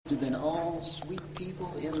You've been all sweet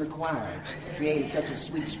people in the choir, created such a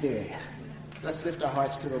sweet spirit. Let's lift our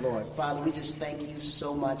hearts to the Lord. Father, we just thank you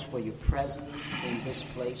so much for your presence in this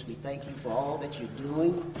place. We thank you for all that you're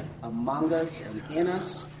doing among us and in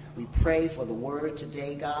us. We pray for the word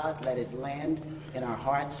today, God. Let it land in our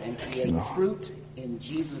hearts and create fruit. In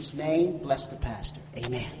Jesus' name, bless the pastor.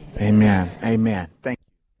 Amen. Amen. Amen. Thank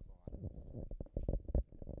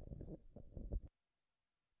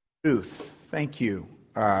you. Ruth, thank you.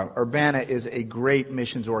 Urbana is a great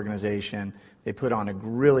missions organization. They put on a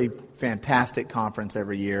really fantastic conference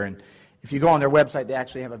every year. And if you go on their website, they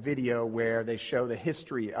actually have a video where they show the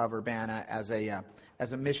history of Urbana as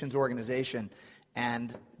a missions organization.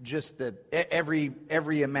 And just every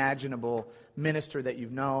imaginable minister that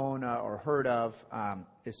you've known or heard of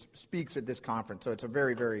speaks at this conference. So it's a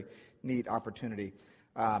very, very neat opportunity.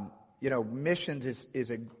 Missions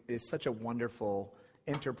is such a wonderful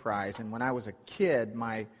enterprise. And when I was a kid,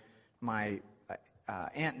 my aunt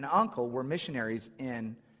and uncle were missionaries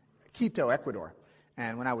in Quito, Ecuador.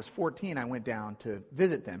 And when I was 14, I went down to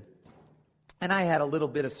visit them. And I had a little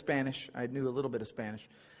bit of Spanish. I knew a little bit of Spanish,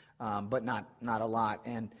 but not a lot.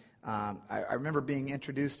 And I remember being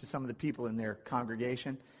introduced to some of the people in their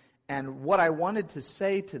congregation. And what I wanted to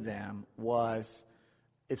say to them was,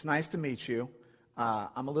 it's nice to meet you.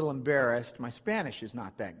 I'm a little embarrassed. My Spanish is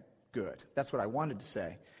not that good. That's what I wanted to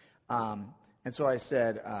say. And so I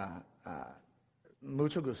said,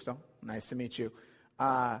 mucho gusto. Nice to meet you.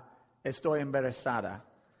 Estoy embarazada.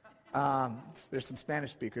 There's some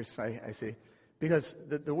Spanish speakers, I see. Because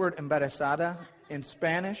the word embarazada in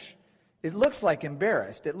Spanish, it looks like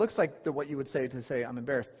embarrassed. It looks like what you would say to say, I'm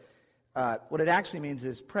embarrassed. What it actually means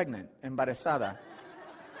is pregnant, embarazada.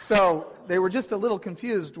 So they were just a little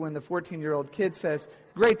confused when the 14-year-old kid says,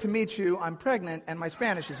 great to meet you, I'm pregnant, and my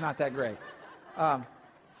Spanish is not that great.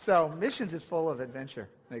 So missions is full of adventure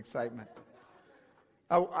and excitement.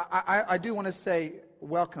 I do want to say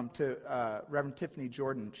welcome to Reverend Tiffany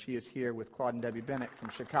Jordan. She is here with Claude and Debbie Bennett from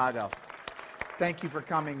Chicago. Thank you for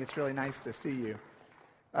coming. It's really nice to see you.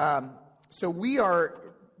 So we are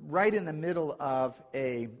right in the middle of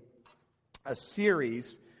a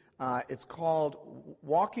series. It's called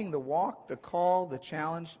Walking the Walk, the Call, the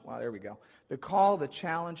Challenge. Wow, there we go. The Call, the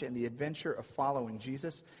Challenge, and the Adventure of Following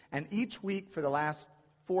Jesus. And each week for the last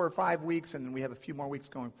 4 or 5 weeks, and we have a few more weeks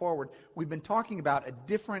going forward, we've been talking about a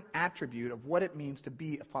different attribute of what it means to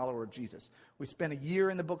be a follower of Jesus. We spent a year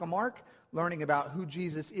in the book of Mark learning about who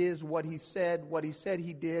Jesus is, what he said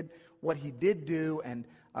he did, what he did do, and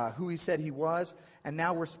who he said he was. And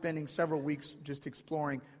now we're spending several weeks just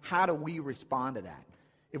exploring how do we respond to that.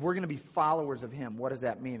 If we're going to be followers of him, what does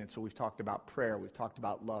that mean? And so we've talked about prayer, we've talked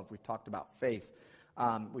about love, we've talked about faith,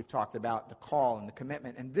 we've talked about the call and the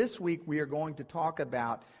commitment. And this week we are going to talk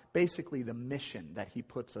about basically the mission that he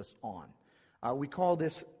puts us on. We call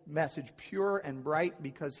this message Pure and Bright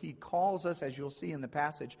because he calls us, as you'll see in the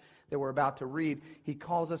passage that we're about to read, he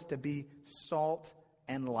calls us to be salt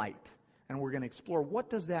and light. And we're going to explore what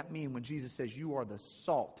does that mean when Jesus says you are the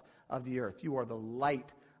salt of the earth, you are the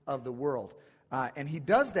light of the world. And he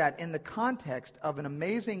does that in the context of an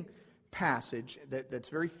amazing passage that's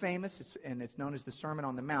very famous, and it's known as the Sermon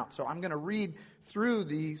on the Mount. So I'm going to read through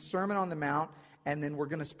the Sermon on the Mount, and then we're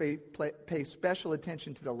going to pay special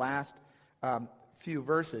attention to the last few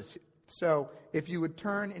verses. So if you would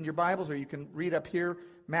turn in your Bibles, or you can read up here,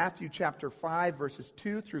 Matthew chapter 5, verses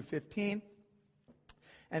 2 through 15.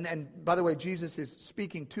 And by the way, Jesus is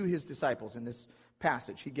speaking to his disciples in this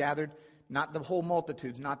passage. He gathered not the whole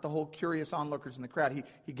multitudes, not the whole curious onlookers in the crowd.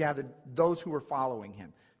 He gathered those who were following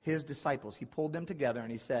him, his disciples. He pulled them together and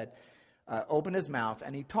he said, opened his mouth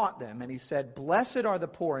and he taught them. And he said, blessed are the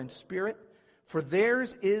poor in spirit, for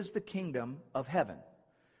theirs is the kingdom of heaven.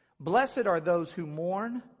 Blessed are those who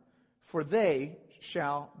mourn, for they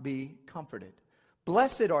shall be comforted.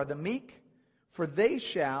 Blessed are the meek, for they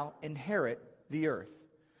shall inherit the earth.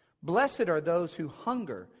 Blessed are those who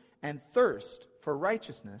hunger and thirst for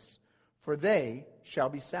righteousness, for they shall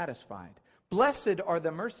be satisfied. Blessed are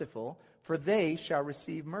the merciful, for they shall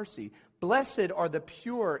receive mercy. Blessed are the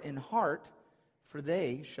pure in heart, for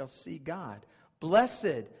they shall see God.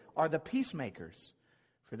 Blessed are the peacemakers,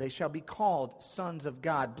 for they shall be called sons of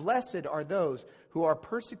God. Blessed are those who are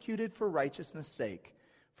persecuted for righteousness' sake,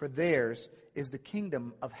 for theirs is the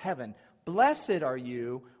kingdom of heaven. Blessed are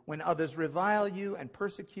you when others revile you and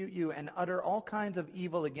persecute you and utter all kinds of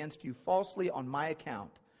evil against you falsely on my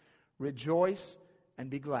account. Rejoice and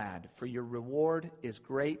be glad, for your reward is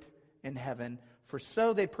great in heaven, for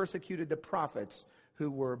so they persecuted the prophets who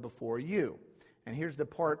were before you. And here's the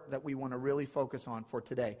part that we want to really focus on for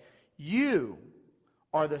today. You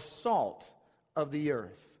are the salt of the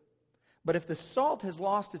earth. But if the salt has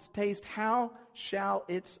lost its taste, how shall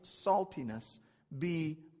its saltiness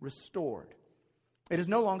be restored? It is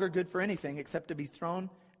no longer good for anything except to be thrown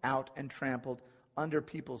out and trampled under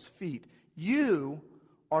people's feet. You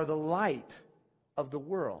are the light of the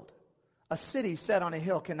world. A city set on a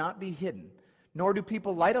hill cannot be hidden, nor do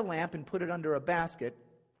people light a lamp and put it under a basket,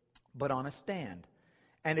 but on a stand,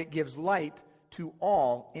 and it gives light to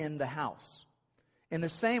all in the house. In the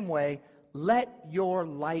same way, let your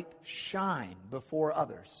light shine before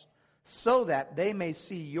others, so that they may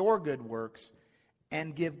see your good works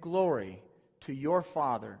and give glory to your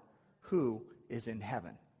Father who is in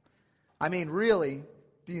heaven. I mean, really,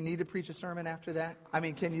 do you need to preach a sermon after that? I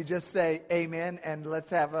mean, can you just say amen and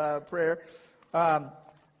let's have a prayer?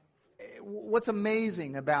 What's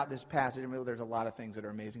amazing about this passage, I mean, there's a lot of things that are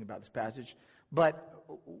amazing about this passage, but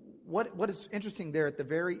what is interesting there at the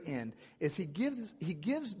very end is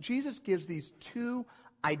Jesus gives these two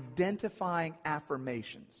identifying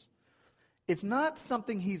affirmations. It's not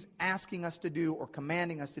something he's asking us to do or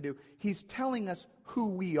commanding us to do. He's telling us who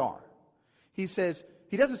we are. He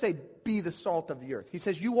doesn't say, be the salt of the earth. He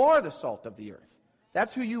says, you are the salt of the earth.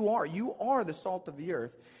 That's who you are. You are the salt of the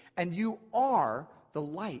earth, and you are the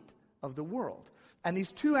light of the world. And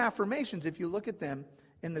these two affirmations, if you look at them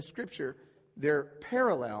in the Scripture, they're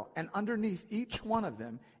parallel, and underneath each one of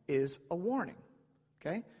them is a warning.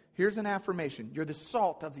 Okay? Here's an affirmation. You're the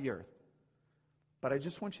salt of the earth. But I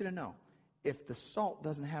just want you to know, if the salt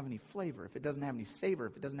doesn't have any flavor, if it doesn't have any savor,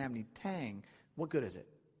 if it doesn't have any tang, what good is it?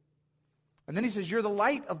 And then he says, you're the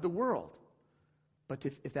light of the world. But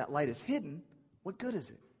if that light is hidden, what good is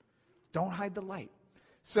it? Don't hide the light.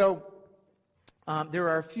 So there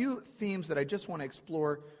are a few themes that I just want to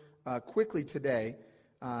explore quickly today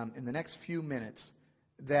in the next few minutes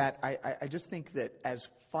that I just think that as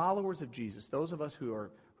followers of Jesus, those of us who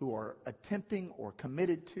are attempting or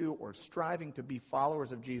committed to or striving to be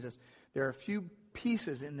followers of Jesus, there are a few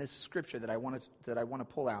pieces in this scripture that I want to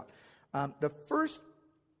pull out. The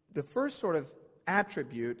first sort of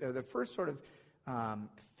attribute, or the first sort of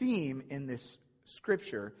theme in this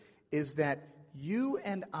scripture is that you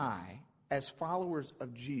and I, as followers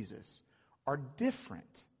of Jesus, are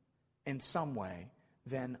different in some way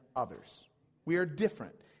than others. We are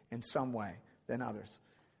different in some way than others.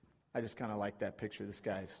 I just kind of like that picture. This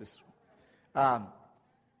guy's just...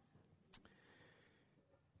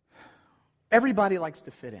 everybody likes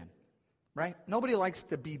to fit in, right? Nobody likes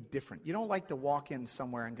to be different. You don't like to walk in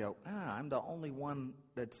somewhere and go, I'm the only one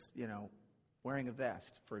that's, wearing a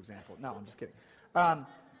vest, for example. No, I'm just kidding.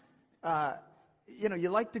 You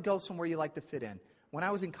like to go somewhere you like to fit in. When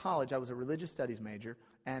I was in college, I was a religious studies major,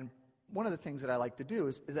 and one of the things that I like to do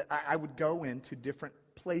is that I would go into different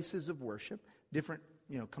places of worship, different,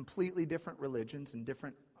 completely different religions and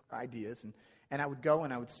different ideas, and I would go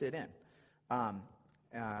and I would sit in.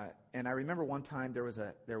 And I remember one time there was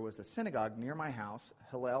a synagogue near my house,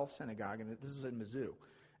 Hillel Synagogue, and this was in Mizzou.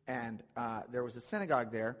 And there was a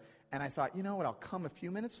synagogue there, and I thought, you know what, I'll come a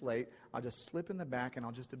few minutes late, I'll just slip in the back and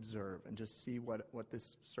I'll just observe and just see what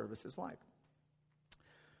this service is like.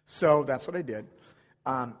 So that's what I did.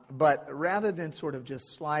 But rather than sort of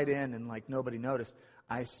just slide in and like nobody noticed,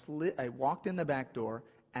 I walked in the back door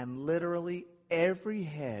and literally every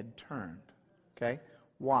head turned. Okay?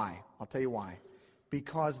 Why? I'll tell you why.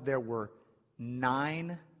 Because there were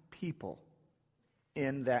 9 people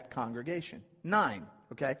in that congregation. 9,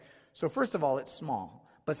 okay? So first of all, it's small.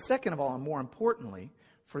 But second of all, and more importantly,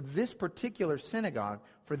 for this particular synagogue,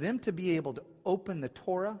 for them to be able to open the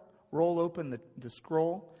Torah, roll open the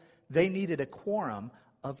scroll, they needed a quorum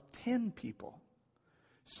of 10 people.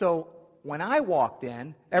 So when I walked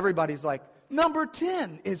in, everybody's like, number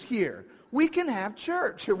 10 is here. We can have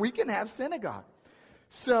church, or we can have synagogue.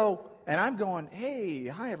 So, and I'm going, hey,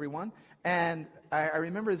 hi everyone. And I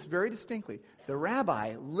remember this very distinctly. The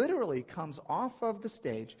rabbi literally comes off of the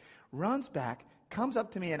stage, runs back, comes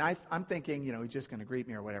up to me, and I'm thinking, he's just going to greet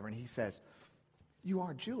me or whatever. And he says, you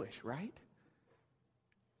are Jewish, right?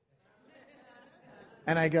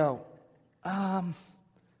 And I go, no,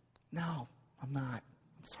 I'm not.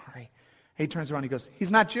 I'm sorry. He turns around and he goes,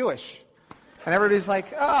 he's not Jewish. And everybody's like,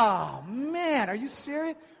 oh, man, are you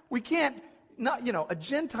serious? We can't. A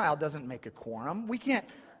Gentile doesn't make a quorum. We can't.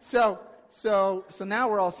 So now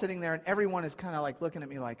we're all sitting there, and everyone is kind of like looking at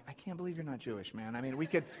me like, I can't believe you're not Jewish, man. I mean, we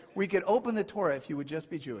could open the Torah if you would just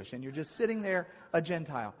be Jewish, and you're just sitting there, a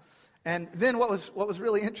Gentile. And then what was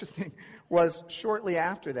really interesting was shortly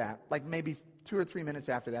after that, like maybe 2 or 3 minutes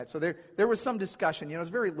after that. So there was some discussion. It was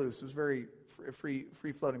very loose. It was very free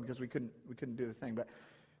floating because we couldn't do the thing. But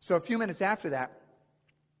so a few minutes after that,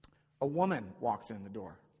 a woman walks in the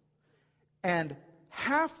door. And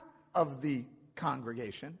half of the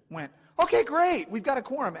congregation went, okay, great, we've got a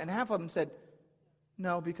quorum. And half of them said,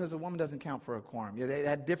 no, because a woman doesn't count for a quorum. Yeah, they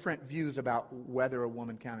had different views about whether a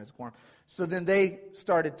woman counted as a quorum. So then they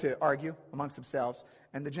started to argue amongst themselves,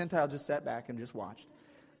 and the Gentile just sat back and just watched.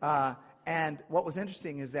 And what was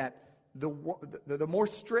interesting is that the more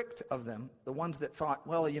strict of them, the ones that thought,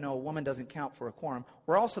 well, a woman doesn't count for a quorum,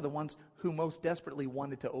 were also the ones who most desperately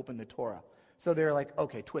wanted to open the Torah. So they're like,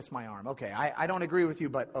 okay, twist my arm. Okay, I don't agree with you,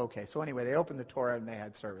 but okay. So anyway, they opened the Torah and they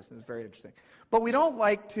had service. It was very interesting. But we don't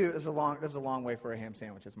like to, there's a long way for a ham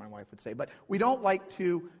sandwich, as my wife would say, but we don't like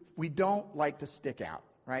to stick out,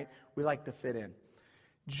 right? We like to fit in.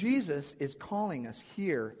 Jesus is calling us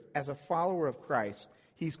here as a follower of Christ.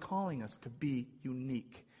 He's calling us to be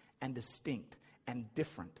unique and distinct and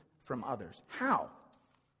different from others. How?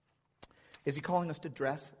 Is he calling us to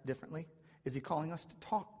dress differently? Is he calling us to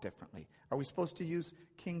talk differently? Are we supposed to use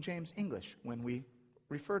King James English when we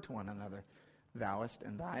refer to one another? Thouest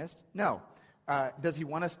and thyest? No. Does he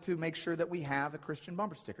want us to make sure that we have a Christian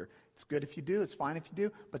bumper sticker? It's good if you do. It's fine if you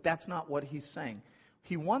do. But that's not what he's saying.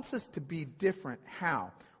 He wants us to be different.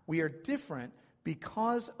 How? We are different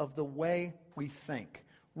because of the way we think.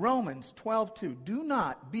 Romans 12:2, do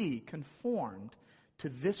not be conformed to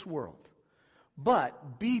this world,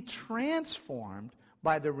 but be transformed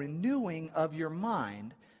by the renewing of your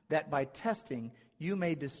mind, that by testing you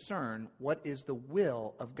may discern what is the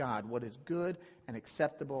will of God, what is good and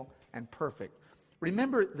acceptable and perfect.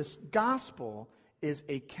 Remember, this gospel is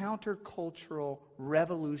a countercultural,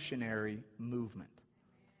 revolutionary movement.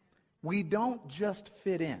 We don't just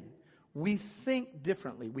fit in. We think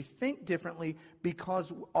differently. We think differently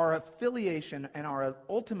because our affiliation and our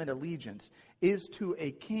ultimate allegiance is to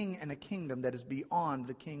a king and a kingdom that is beyond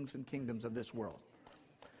the kings and kingdoms of this world.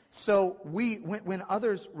 So when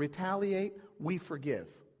others retaliate, we forgive.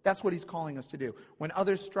 That's what he's calling us to do. When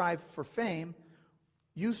others strive for fame,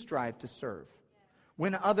 you strive to serve.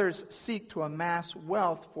 When others seek to amass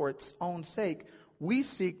wealth for its own sake, we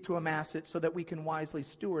seek to amass it so that we can wisely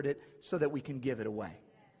steward it, so that we can give it away.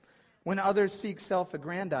 When others seek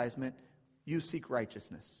self-aggrandizement, you seek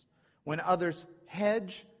righteousness. When others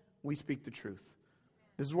hedge, we speak the truth.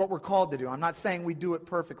 This is what we're called to do. I'm not saying we do it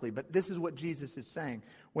perfectly, but this is what Jesus is saying.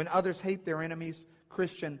 When others hate their enemies,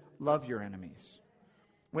 Christian, love your enemies.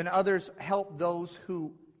 When others help those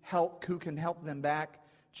who can help them back,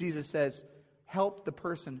 Jesus says, help the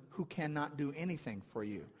person who cannot do anything for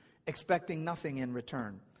you, expecting nothing in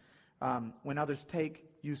return. When others take,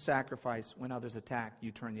 you sacrifice. When others attack,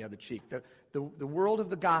 you turn the other cheek. The world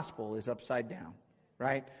of the gospel is upside down,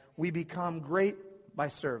 right? We become great by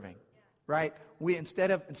serving, right? We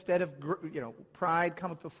instead of pride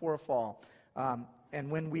cometh before a fall, and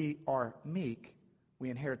when we are meek, we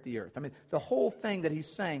inherit the earth. I mean, the whole thing that he's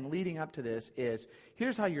saying leading up to this is,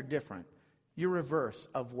 here's how you're different. You're reverse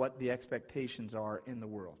of what the expectations are in the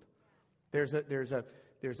world. There's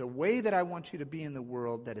a way that I want you to be in the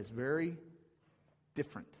world that is very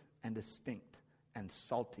different and distinct and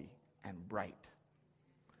salty and bright.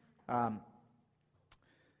 1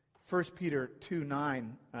 Peter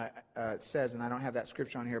 2:9 says, and I don't have that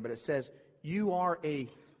scripture on here, but it says, you are a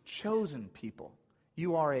chosen people.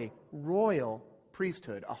 You are a royal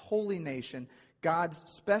priesthood, a holy nation, God's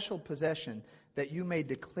special possession, that you may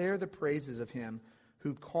declare the praises of him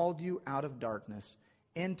who called you out of darkness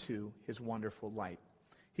into his wonderful light.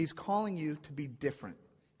 He's calling you to be different.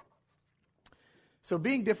 So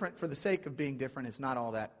being different for the sake of being different is not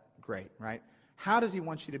all that great, right? How does he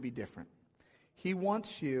want you to be different? He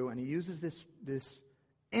wants you, and he uses this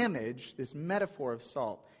image, this metaphor of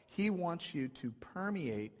salt. He wants you to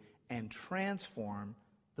permeate and transform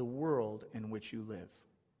the world in which you live.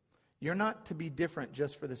 You're not to be different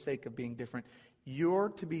just for the sake of being different. You're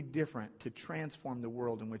to be different to transform the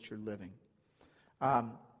world in which you're living.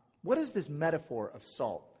 What is this metaphor of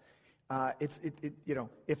salt?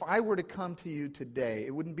 If I were to come to you today,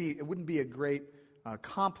 it wouldn't be a great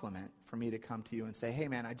compliment for me to come to you and say, "Hey,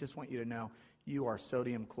 man, I just want you to know you are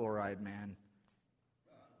sodium chloride, man."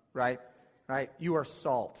 Right? You are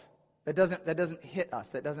salt. That doesn't hit us.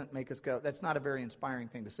 That doesn't make us go. That's not a very inspiring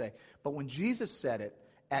thing to say. But when Jesus said it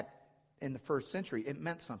in the first century, it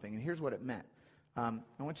meant something. And here's what it meant. I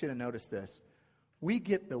want you to notice this. We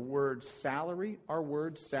get the word salary. Our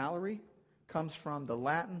word salary comes from the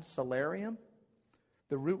Latin salarium.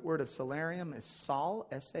 The root word of salarium is sal,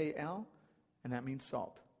 S-A-L, and that means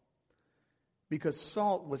salt. Because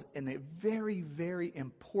salt was a very, very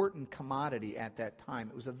important commodity at that time.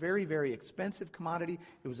 It was a very, very expensive commodity.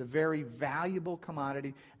 It was a very valuable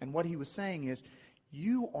commodity. And what he was saying is,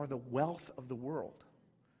 you are the wealth of the world.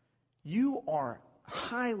 You are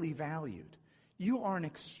highly valued. You are an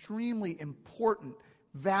extremely important,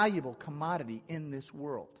 valuable commodity in this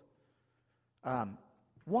world.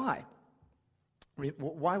 Why?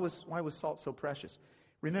 Why was salt so precious?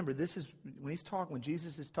 Remember, this is when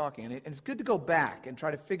Jesus is talking, and it's good to go back and try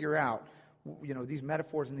to figure out, these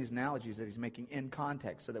metaphors and these analogies that he's making in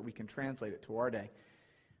context so that we can translate it to our day.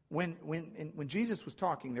 When Jesus was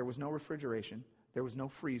talking, there was no refrigeration, there was no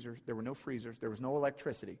freezers, there were no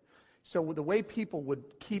electricity. So the way people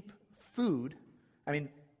would keep food, and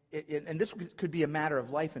this could be a matter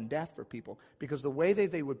of life and death for people, because the way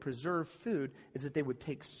they would preserve food is that they would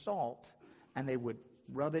take salt and they would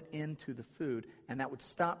rub it into the food, and that would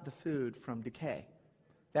stop the food from decay.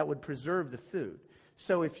 That would preserve the food.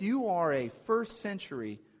 So if you are a first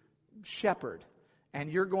century shepherd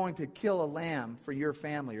and you're going to kill a lamb for your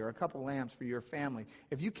family or a couple lambs for your family,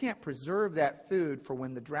 if you can't preserve that food for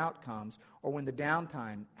when the drought comes or when the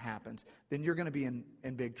downtime happens, then you're going to be in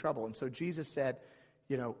big trouble. And so Jesus said,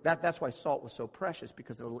 that's why salt was so precious,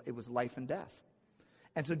 because it was life and death.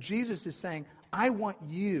 And so Jesus is saying, I want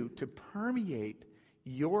you to permeate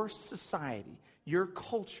your society, your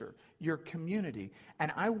culture, your community,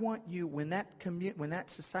 and I want you, when that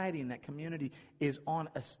society and that community is on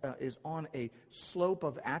a slope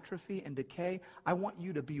of atrophy and decay, I want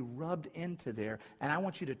you to be rubbed into there, and I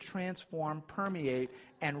want you to transform, permeate,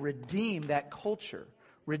 and redeem that culture,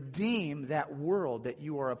 redeem that world that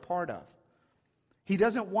you are a part of. He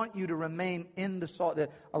doesn't want you to remain in the salt.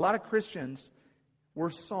 A lot of Christians, we're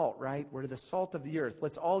salt, right? We're the salt of the earth.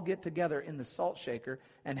 Let's all get together in the salt shaker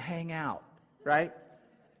and hang out, right?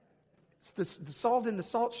 The salt in the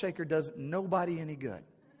salt shaker does nobody any good.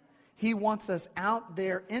 He wants us out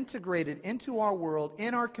there integrated into our world,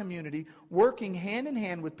 in our community, working hand in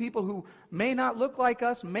hand with people who may not look like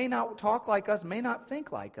us, may not talk like us, may not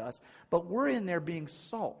think like us, but we're in there being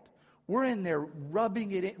salt. We're in there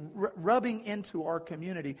rubbing into our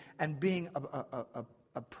community and being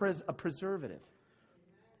a preservative,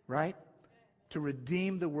 right? To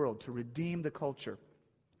redeem the world, to redeem the culture.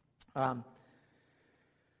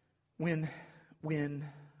 When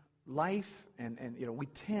life and we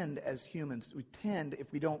tend as humans,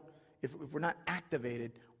 if we're not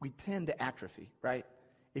activated, we tend to atrophy, right?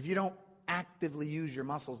 If you don't actively use your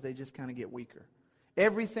muscles, they just kind of get weaker.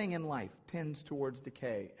 Everything in life tends towards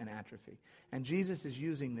decay and atrophy. And Jesus is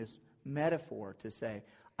using this metaphor to say,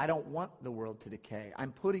 I don't want the world to decay.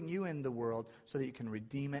 I'm putting you in the world so that you can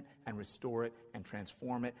redeem it and restore it and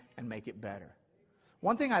transform it and make it better.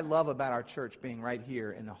 One thing I love about our church being right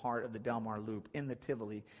here in the heart of the Del Mar Loop in the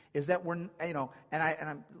Tivoli is that we're,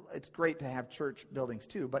 it's great to have church buildings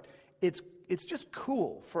too, but it's just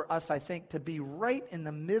cool for us, I think, to be right in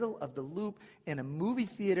the middle of the loop in a movie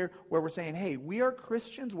theater where we're saying, hey, we are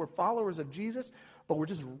Christians, we're followers of Jesus, but we're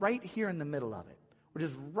just right here in the middle of it. We're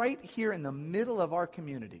just right here in the middle of our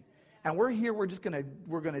community. And we're here, we're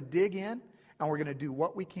going to dig in, and we're going to do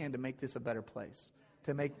what we can to make this a better place,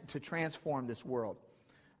 to transform this world.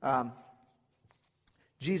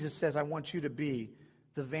 Jesus says, I want you to be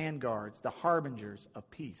the vanguards, the harbingers of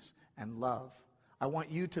peace and love. I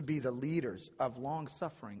want you to be the leaders of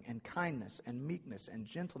long-suffering and kindness and meekness and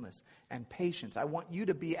gentleness and patience. I want you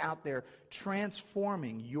to be out there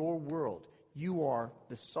transforming your world. You are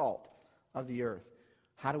the salt of the earth.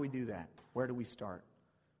 How do we do that? Where do we start?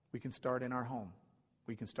 We can start in our home.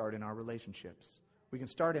 We can start in our relationships. We can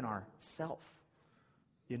start in our self.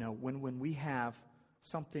 When we have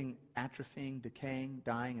something atrophying, decaying,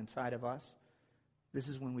 dying inside of us, this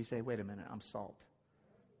is when we say, wait a minute, I'm salt.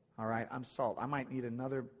 All right, I'm salt. I might need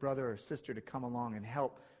another brother or sister to come along and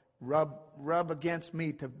help rub against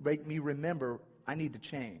me to make me remember I need to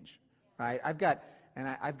change. Right? I've got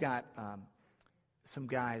some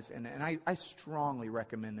guys, and I strongly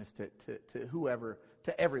recommend this to whoever,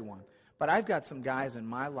 to everyone. But I've got some guys in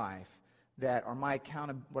my life that are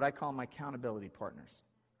what I call my accountability partners.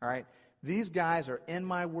 All right? These guys are in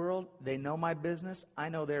my world. They know my business. I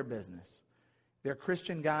know their business. They're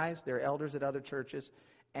Christian guys. They're elders at other churches.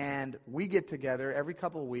 And we get together every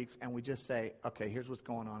couple of weeks and we just say, okay, here's what's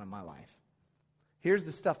going on in my life. Here's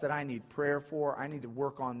the stuff that I need prayer for. I need to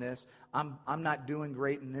work on this. I'm not doing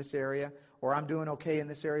great in this area, or I'm doing okay in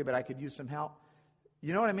this area, but I could use some help.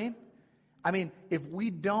 You know what I mean? I mean, if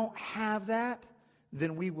we don't have that,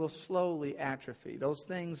 then we will slowly atrophy. Those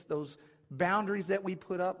things, those boundaries that we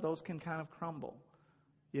put up, those can kind of crumble.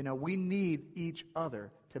 We need each other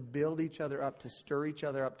to build each other up, to stir each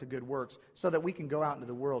other up to good works so that we can go out into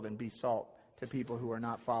the world and be salt to people who are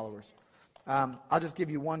not followers. I'll just give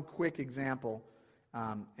you one quick example,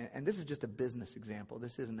 and this is just a business example.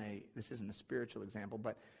 This isn't a spiritual example,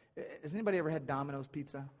 but has anybody ever had Domino's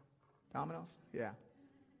pizza? Domino's? Yeah.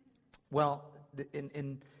 Well,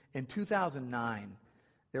 in 2009,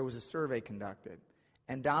 there was a survey conducted,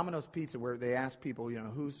 and Domino's Pizza, where they asked people,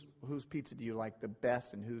 whose pizza do you like the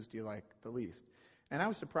best and whose do you like the least? And I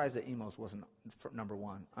was surprised that Emo's wasn't number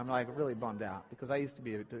one. I'm like really bummed out because I used to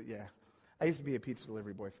be a pizza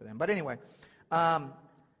delivery boy for them. But anyway,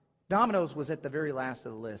 Domino's was at the very last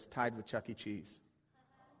of the list, tied with Chuck E. Cheese.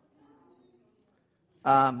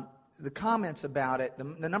 The comments about it,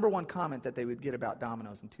 the number one comment that they would get about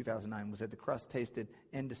Domino's in 2009 was that the crust tasted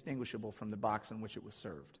indistinguishable from the box in which it was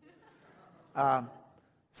served.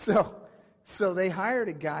 So they hired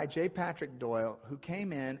a guy, J. Patrick Doyle, who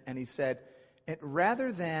came in and he said,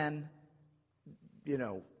 rather than,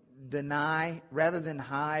 deny, rather than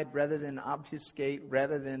hide, rather than obfuscate,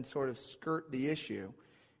 rather than sort of skirt the issue,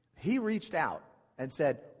 he reached out and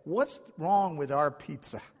said, what's wrong with our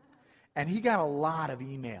pizza? And he got a lot of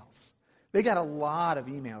emails. They got a lot of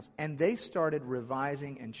emails. And they started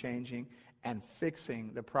revising and changing and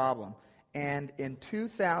fixing the problem. And in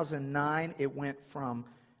 2009,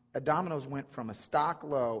 Domino's went from a stock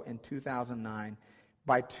low in 2009.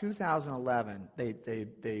 By 2011, they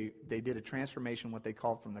did a transformation, what they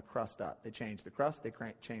called from the crust up. They changed the crust, they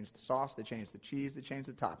changed the sauce, they changed the cheese, they changed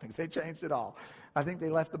the toppings. They changed it all. I think they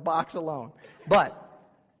left the box alone. But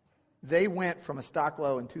they went from a stock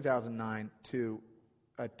low in 2009 to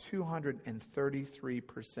a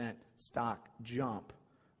 233% stock jump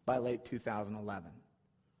by late 2011.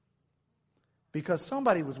 Because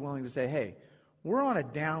somebody was willing to say, hey, we're on a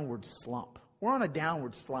downward slump. We're on a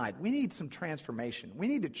downward slide. We need some transformation. We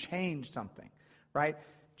need to change something, right?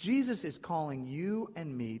 Jesus is calling you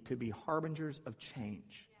and me to be harbingers of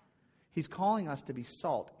change. He's calling us to be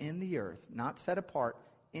salt in the earth, not set apart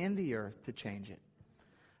in the earth to change it.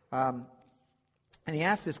 And he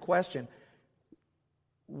asked this question,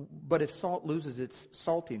 but if salt loses its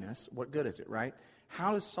saltiness, what good is it, right?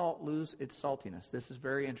 How does salt lose its saltiness? This is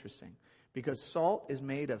very interesting. Because salt is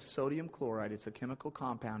made of sodium chloride. It's a chemical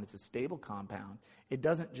compound. It's a stable compound. It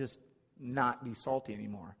doesn't just not be salty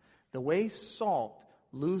anymore. The way salt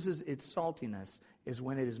loses its saltiness is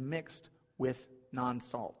when it is mixed with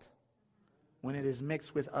non-salt. When it is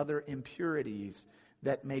mixed with other impurities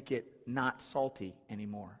that make it not salty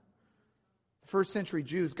anymore. The first century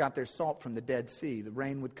Jews got their salt from the Dead Sea. The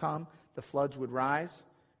rain would come. The floods would rise.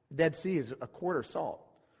 The Dead Sea is a quarter salt.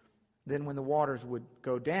 Then when the waters would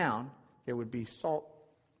go down, there would be salt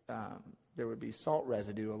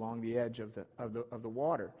residue along the edge of the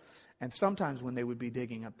water. And sometimes when they would be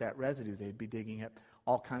digging up that residue, they'd be digging up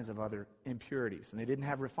all kinds of other impurities. And they didn't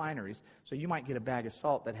have refineries, so you might get a bag of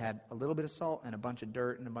salt that had a little bit of salt and a bunch of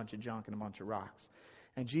dirt and a bunch of junk and a bunch of rocks.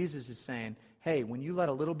 And Jesus is saying, hey, when you let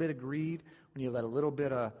a little bit of greed, when you let a little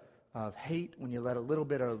bit of hate, when you let a little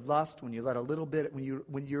bit of lust, when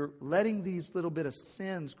you're letting these little bit of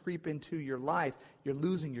sins creep into your life, you're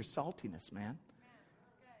losing your saltiness, man.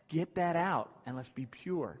 Get that out and let's be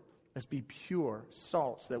pure. Let's be pure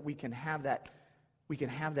salt so that we can have that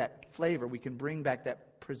flavor. We can bring back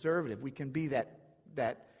that preservative. We can be that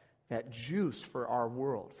juice for our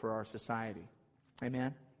world, for our society.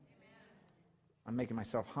 Amen? I'm making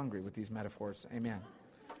myself hungry with these metaphors. Amen.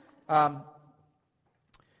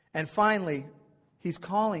 And finally, he's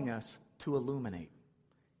calling us to illuminate.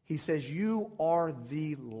 He says, you are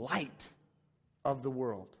the light of the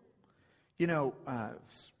world. A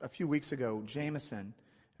few weeks ago,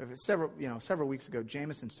 several weeks ago,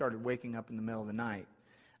 Jameson started waking up in the middle of the night,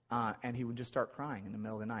 and he would just start crying in the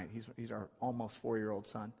middle of the night. He's our almost 4-year-old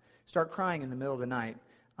son. Start crying in the middle of the night,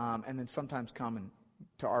 and then sometimes come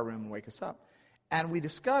to our room and wake us up. And we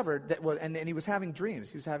discovered that, and he was having dreams.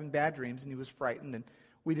 He was having bad dreams, and he was frightened, and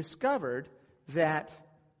we discovered that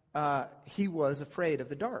he was afraid of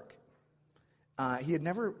the dark. He had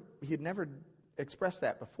never expressed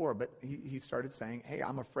that before, but he started saying, hey,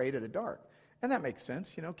 I'm afraid of the dark. And that makes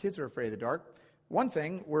sense. Kids are afraid of the dark. One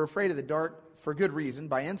thing, we're afraid of the dark for good reason,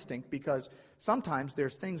 by instinct, because sometimes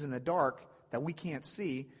there's things in the dark that we can't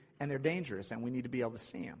see, and they're dangerous, and we need to be able to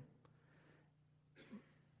see them.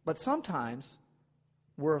 But sometimes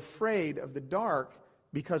we're afraid of the dark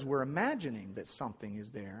because we're imagining that something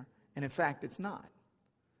is there, and in fact, it's not.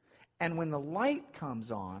 And when the light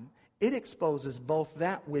comes on, it exposes both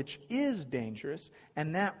that which is dangerous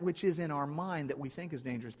and that which is in our mind that we think is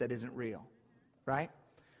dangerous that isn't real, right?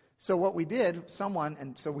 So what we did, so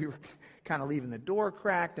we were kind of leaving the door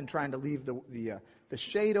cracked and trying to leave the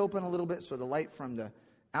shade open a little bit so the light from the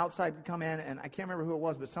outside could come in, and I can't remember who it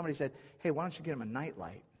was, but somebody said, hey, why don't you get him a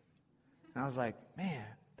nightlight? And I was like, man,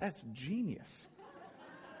 that's genius.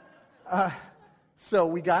 So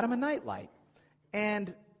we got him a nightlight,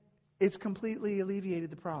 and it's completely alleviated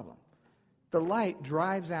the problem. The light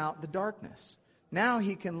drives out the darkness. Now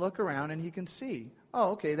he can look around and he can see,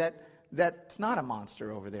 oh, okay, that's not a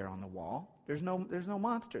monster over there on the wall. There's no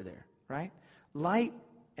monster there, right? Light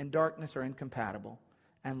and darkness are incompatible,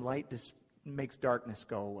 and light just makes darkness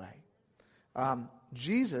go away.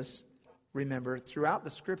 Jesus, remember, throughout the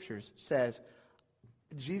scriptures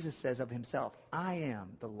Jesus says of himself, I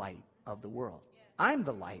am the light of the world. I'm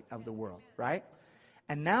the light of the world, right?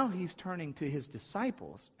 And now he's turning to his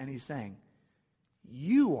disciples and he's saying,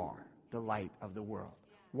 you are the light of the world.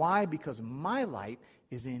 Why? Because my light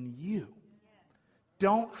is in you.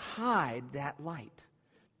 Don't hide that light.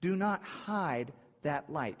 Do not hide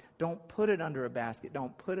that light. Don't put it under a basket.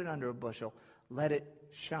 Don't put it under a bushel. Let it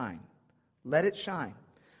shine. Let it shine.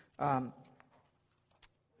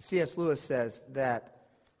 C.S. Lewis says that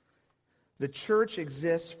the church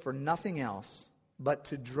exists for nothing else but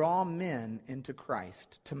to draw men into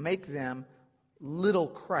Christ, to make them little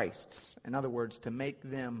Christs. In other words, to make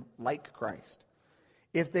them like Christ.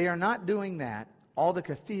 If they are not doing that, all the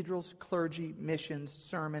cathedrals, clergy, missions,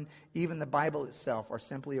 sermon, even the Bible itself are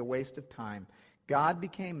simply a waste of time. God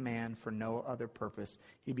became man for no other purpose.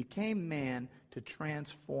 He became man to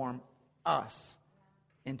transform us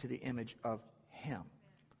into the image of him,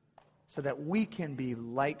 so that we can be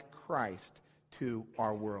like Christ to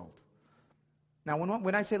our world. Now,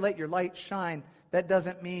 when I say let your light shine, that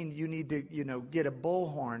doesn't mean you need to, get a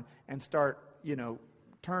bullhorn and start,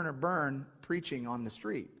 turn or burn preaching on the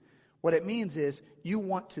street. What it means is you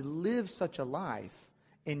want to live such a life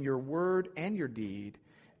in your word and your deed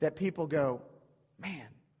that people go, man,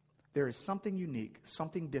 there is something unique,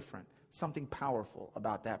 something different, something powerful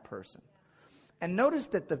about that person. And notice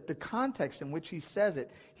that the context in which he says it,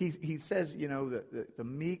 he says, the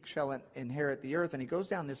meek shall inherit the earth, and he goes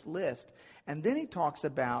down this list, and then he talks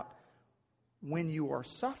about when you are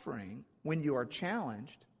suffering, when you are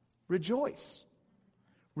challenged, rejoice.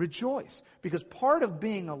 Rejoice. Because part of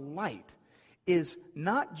being a light is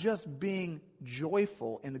not just being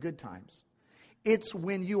joyful in the good times. It's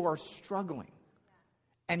when you are struggling.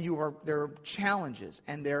 And there are challenges,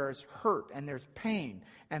 and there's hurt, and there's pain,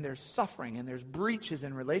 and there's suffering, and there's breaches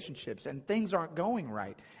in relationships, and things aren't going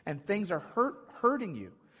right, and things are hurting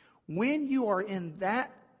you. When you are in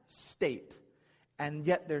that state, and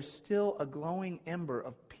yet there's still a glowing ember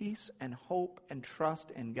of peace and hope and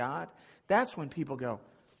trust in God, that's when people go,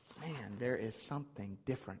 man, there is something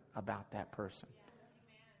different about that person.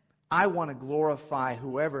 I want to glorify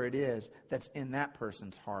whoever it is that's in that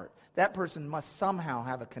person's heart. That person must somehow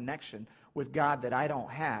have a connection with God that I don't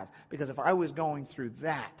have. Because if I was going through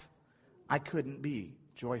that, I couldn't be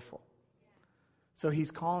joyful. So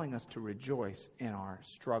he's calling us to rejoice in our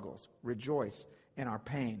struggles. Rejoice in our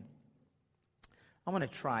pain. I want to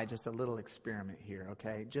try just a little experiment here,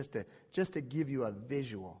 okay? Just to give you a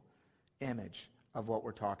visual image of what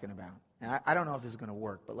we're talking about. Now, I don't know if this is going to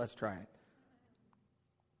work, but let's try it.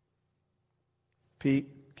 Pete,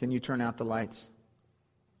 can you turn out the lights?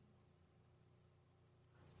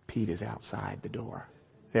 Pete is outside the door.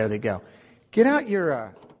 There they go. Get out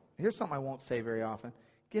your, here's something I won't say very often.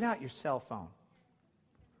 Get out your cell phone.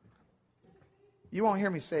 You won't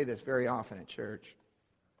hear me say this very often at church.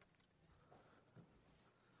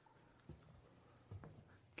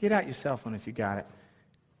 Get out your cell phone if you got it,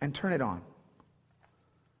 and turn it on.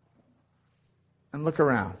 And look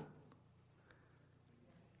around.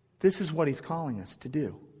 This is what he's calling us to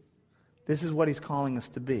do. This is what he's calling us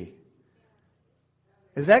to be.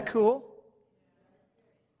 Is that cool?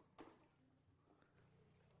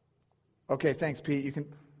 Okay, thanks, Pete. You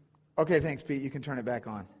can turn it back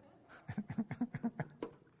on.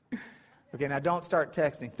 Okay, now don't start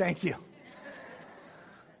texting. Thank you.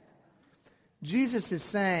 Jesus is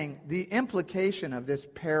saying the implication of this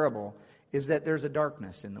parable is that there's a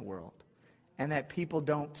darkness in the world and that people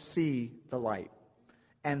don't see the light.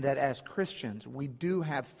 And that as Christians, we do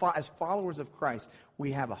have, as followers of Christ,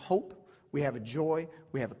 we have a hope, we have a joy,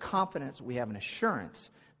 we have a confidence, we have an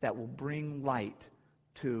assurance that will bring light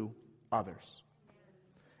to others.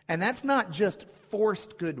 And that's not just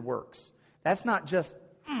forced good works. That's not just,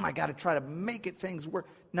 I got to try to make things work.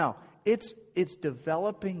 No, it's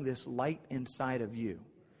developing this light inside of you.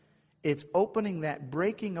 It's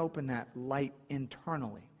breaking open that light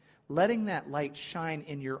internally, letting that light shine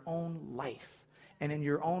in your own life. And in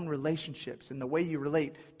your own relationships, in the way you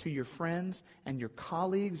relate to your friends and your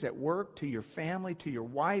colleagues at work, to your family, to your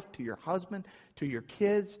wife, to your husband, to your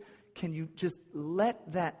kids. Can you just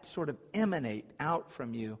let that sort of emanate out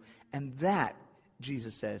from you? And that,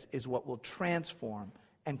 Jesus says, is what will transform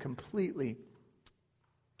and completely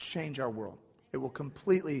change our world. It will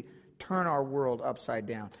completely turn our world upside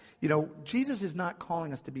down. Jesus is not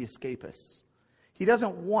calling us to be escapists. He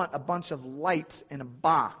doesn't want a bunch of lights in a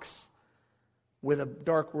box with a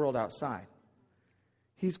dark world outside.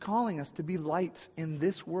 He's calling us to be lights in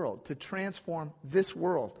this world, to transform this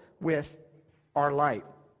world with our light.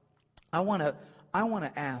 I want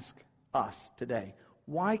to ask us today,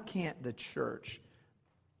 why can't the church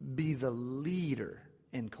be the leader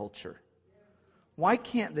in culture? Why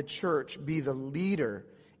can't the church be the leader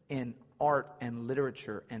in art and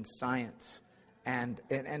literature and science and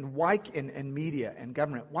why in media and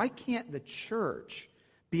government? Why can't the church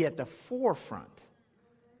be at the forefront?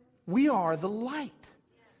 We are the light.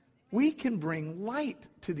 We can bring light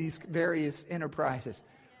to these various enterprises.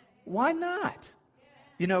 Why not?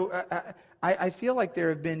 You know, I feel like there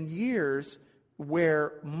have been years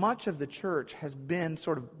where much of the church has been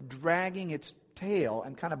sort of dragging its tail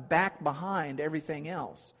and kind of back behind everything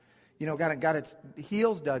else. You know, got its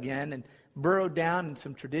heels dug in and burrowed down in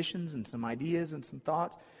some traditions and some ideas and some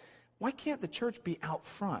thoughts. Why can't the church be out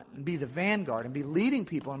front and be the vanguard and be leading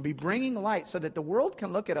people and be bringing light so that the world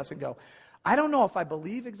can look at us and go, I don't know if I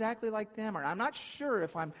believe exactly like them, or I'm not sure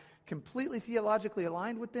if I'm completely theologically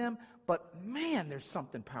aligned with them, but man, there's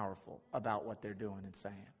something powerful about what they're doing and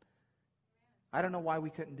saying. I don't know why we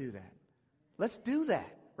couldn't do that. Let's do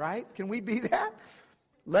that, right? Can we be that?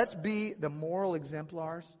 Let's be the moral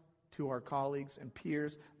exemplars to our colleagues and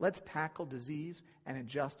peers. Let's tackle disease and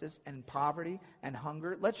injustice and poverty and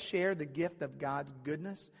hunger. Let's share the gift of God's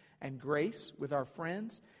goodness and grace with our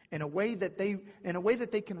friends in a way that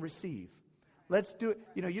they can receive. Let's do it.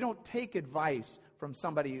 You know, you don't take advice from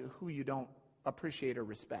somebody who you don't appreciate or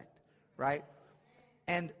respect, right?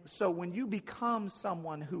 And so when you become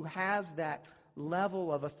someone who has that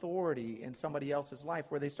level of authority in somebody else's life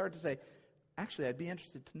where they start to say, actually, I'd be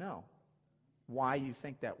interested to know why you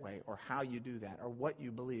think that way or how you do that or what you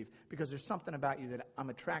believe, because there's something about you that I'm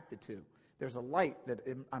attracted to. There's a light that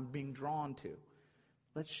I'm being drawn to.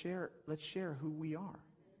 Let's share who we are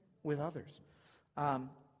with others.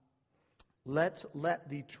 Let's let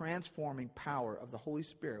the transforming power of the Holy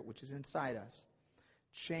Spirit, which is inside us,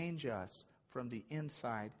 change us from the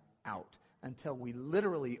inside out until we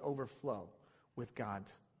literally overflow with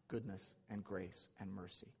God's goodness and grace and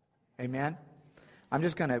mercy. Amen? I'm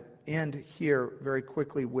just going to end here very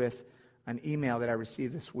quickly with an email that I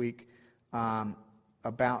received this week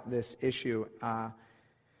about this issue.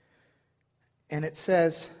 And it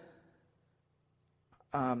says,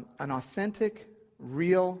 an authentic,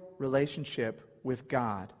 real relationship with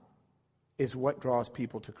God is what draws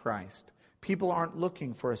people to Christ. People aren't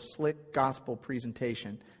looking for a slick gospel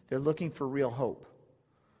presentation. They're looking for real hope.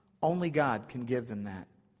 Only God can give them that.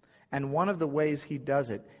 And one of the ways He does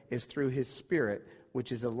it is through His Spirit,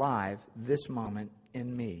 which is alive this moment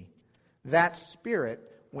in me. That Spirit,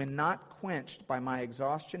 when not quenched by my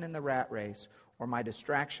exhaustion in the rat race, or my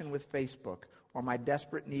distraction with Facebook, or my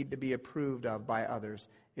desperate need to be approved of by others,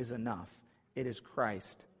 is enough. It is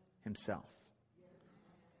Christ Himself.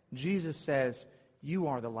 Jesus says, you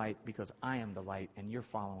are the light because I am the light and you're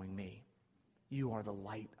following me. You are the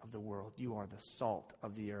light of the world. You are the salt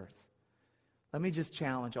of the earth. Let me just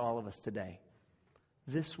challenge all of us today.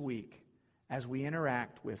 This week, as we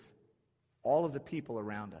interact with all of the people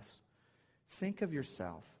around us, think of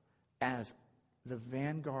yourself as the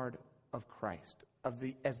vanguard of Christ,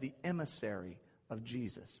 as the emissary of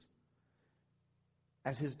Jesus,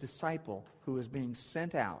 as His disciple who is being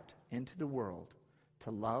sent out into the world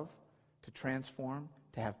to love, to transform,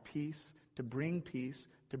 to have peace, to bring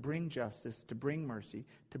justice, to bring mercy,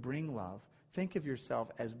 to bring love. Think of yourself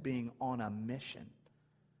as being on a mission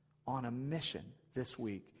this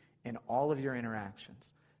week in all of your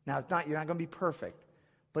interactions. Now, you're not going to be perfect,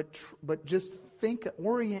 but just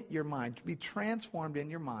orient your mind, be transformed in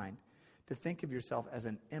your mind to think of yourself as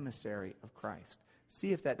an emissary of Christ.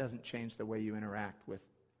 See if that doesn't change the way you interact with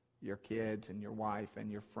your kids and your wife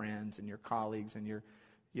and your friends and your colleagues and your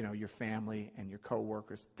family and your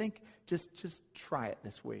coworkers. Just try it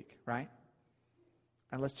this week, right?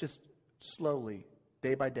 And let's just slowly,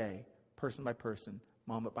 day by day, person by person,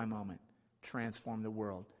 moment by moment, transform the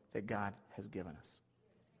world that God has given us.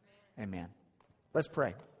 Amen. Let's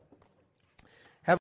pray.